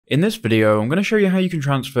In this video, I'm going to show you how you can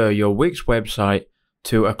transfer your Wix website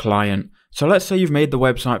to a client. So let's say you've made the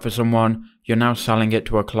website for someone, you're now selling it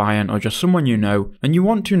to a client or just someone you know, and you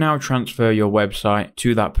want to now transfer your website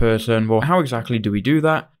to that person. Well, how exactly do we do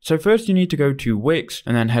that? So first you need to go to Wix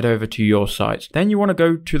and then head over to your site. Then you want to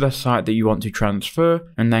go to the site that you want to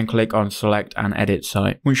transfer and then click on select and edit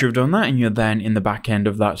site. Once you've done that and you're then in the back end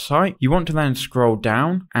of that site, you want to then scroll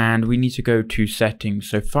down and we need to go to settings.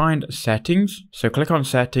 So find settings. So click on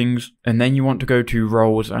settings and then you want to go to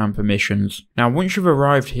roles and permissions. Now once you've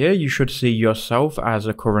arrived here, you should see yourself as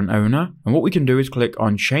a current owner. And what we can do is click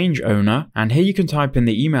on change owner, and here you can type in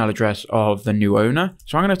the email address of the new owner.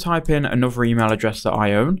 So I'm going to type in another email address that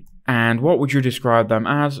I own. And what would you describe them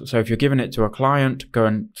as? So if you're giving it to a client, go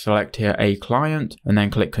and select here a client and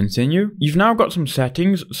then click continue. You've now got some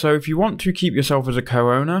settings. So if you want to keep yourself as a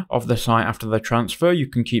co-owner of the site after the transfer, you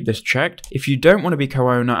can keep this checked. If you don't want to be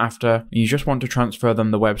co-owner after, you just want to transfer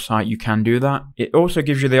them the website, you can do that. It also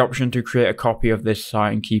gives you the option to create a copy of this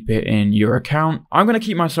site and keep it in your account. I'm going to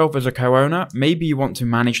keep myself as a co-owner. Maybe you want to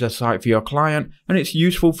manage the site for your client and it's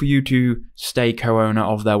useful for you to stay co-owner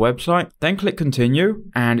of their website. Then click continue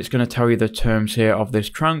and it's going to tell you the terms here of this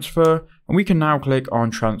transfer, and we can now click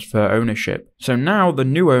on transfer ownership. So now the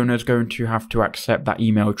new owner is going to have to accept that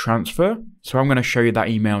email transfer. So I'm going to show you that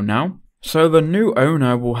email now. So the new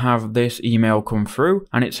owner will have this email come through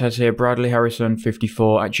and it says here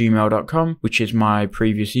bradleyharrison54@gmail.com, which is my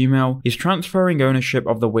previous email, is transferring ownership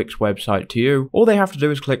of the Wix website to you. All they have to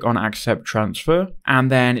do is click on accept transfer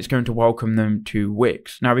and then it's going to welcome them to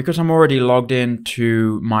Wix. Now because I'm already logged in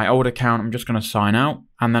to my old account, I'm just going to sign out.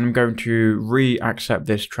 And then I'm going to re-accept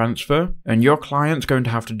this transfer. And your client's going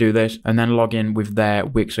to have to do this and then log in with their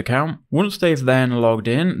Wix account. Once they've then logged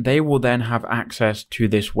in, they will then have access to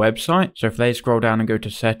this website. So if they scroll down and go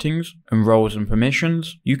to settings and roles and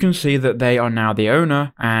permissions, you can see that they are now the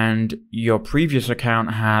owner and your previous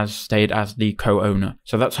account has stayed as the co-owner.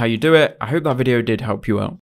 So that's how you do it. I hope that video did help you out.